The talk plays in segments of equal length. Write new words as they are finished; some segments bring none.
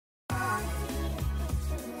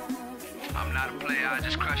I'm not a player, I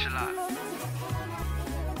just crush a lot.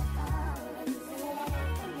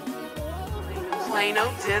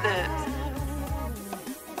 Plano did it.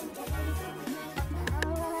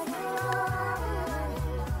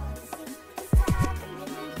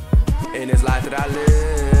 In this life that I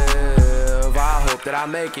live, I hope that I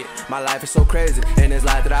make it. My life is so crazy. In this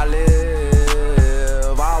life that I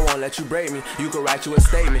live, I won't let you break me. You can write you a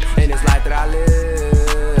statement. In this life that I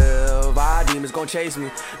live, our demons gon' chase me.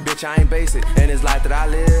 Bitch, I ain't basic. In this life that I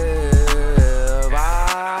live,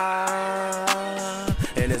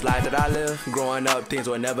 in this life that I live, growing up, things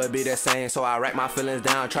will never be the same. So I write my feelings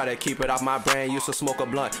down, try to keep it off my brain. Used to smoke a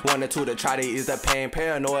blunt, 1 or 2 to try to ease the pain.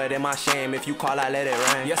 Paranoid in my shame, if you call, I let it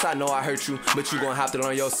rain. Yes, I know I hurt you, but you gon' have to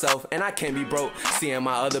learn yourself. And I can't be broke, seeing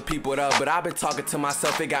my other people up. But I've been talking to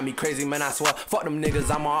myself, it got me crazy, man, I swear. Fuck them niggas,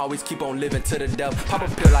 I'ma always keep on living to the death. Pop a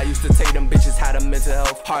pill, I used to take, them bitches had a mental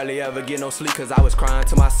health. Hardly ever get no sleep, cause I was crying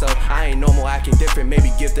to myself. I ain't normal, acting different,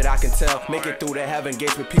 maybe gifted, I can tell. Make it through the heaven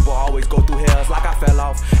gates, but people always go through hells. Like I fell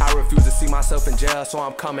off, I refuse to see myself in jail, so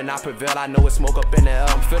I'm coming, I prevail. I know it's smoke up in the air.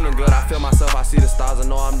 I'm feeling good, I feel myself, I see the stars, I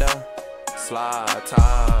know I'm there. Slide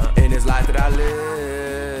time. In this life that I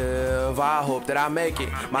live, I hope that I make it.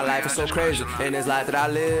 My life is so crazy. In this life that I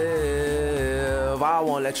live, I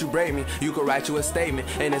won't let you break me. You can write you a statement.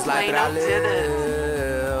 In this life that I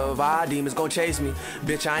live, our demons gon' chase me.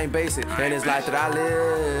 Bitch, I ain't basic. In this life that I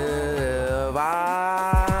live,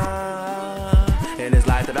 in this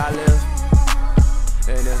life that I live.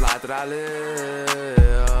 In this life that I live,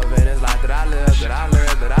 in this life that I live, that I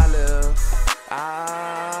live, that I live,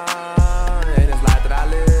 in this life that I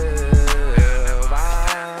live,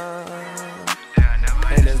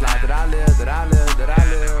 in this life that I live, that I live, that I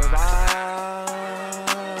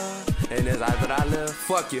live, in this life that I live.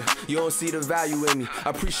 Fuck you, you don't see the value in me.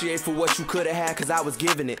 Appreciate for what you could've had, cause I was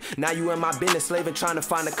giving it. Now you in my business, slaving, trying to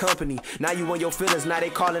find a company. Now you in your feelings, now they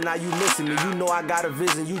calling, now you missing me. You know I got a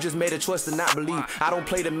vision, you just made a choice to not believe. I don't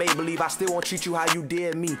play to make believe, I still won't treat you how you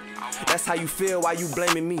did me. That's how you feel, why you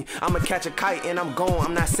blaming me? I'ma catch a kite and I'm gone,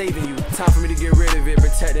 I'm not saving you. Time for me to get rid of it,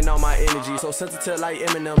 protecting all my energy. So sensitive like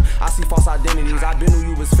Eminem, I see false identities. I been knew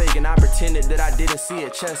you was fake and I pretended that I didn't see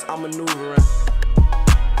it. Chess, I'm maneuvering.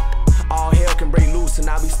 All hell can break loose and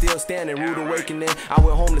I be still standing. Rude awakening, I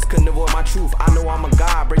went homeless, couldn't avoid my truth. I know I'm a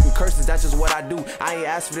god, breaking curses, that's just what I do. I ain't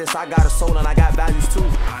asked for this, I got a soul and I got values too.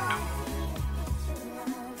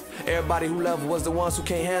 Everybody who left was the ones who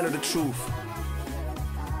can't handle the truth.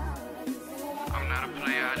 I'm not a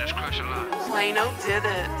player, I just crush a lot. Plano did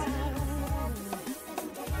it.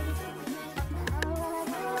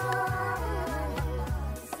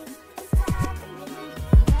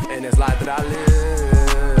 In this life that I live,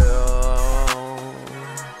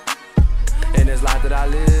 in this life that I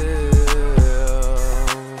live,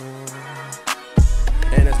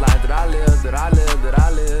 in this life that I live, that I live, that I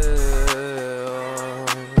live,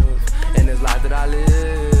 in this life that I live,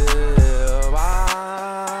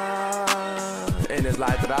 in this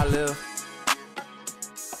life that I live.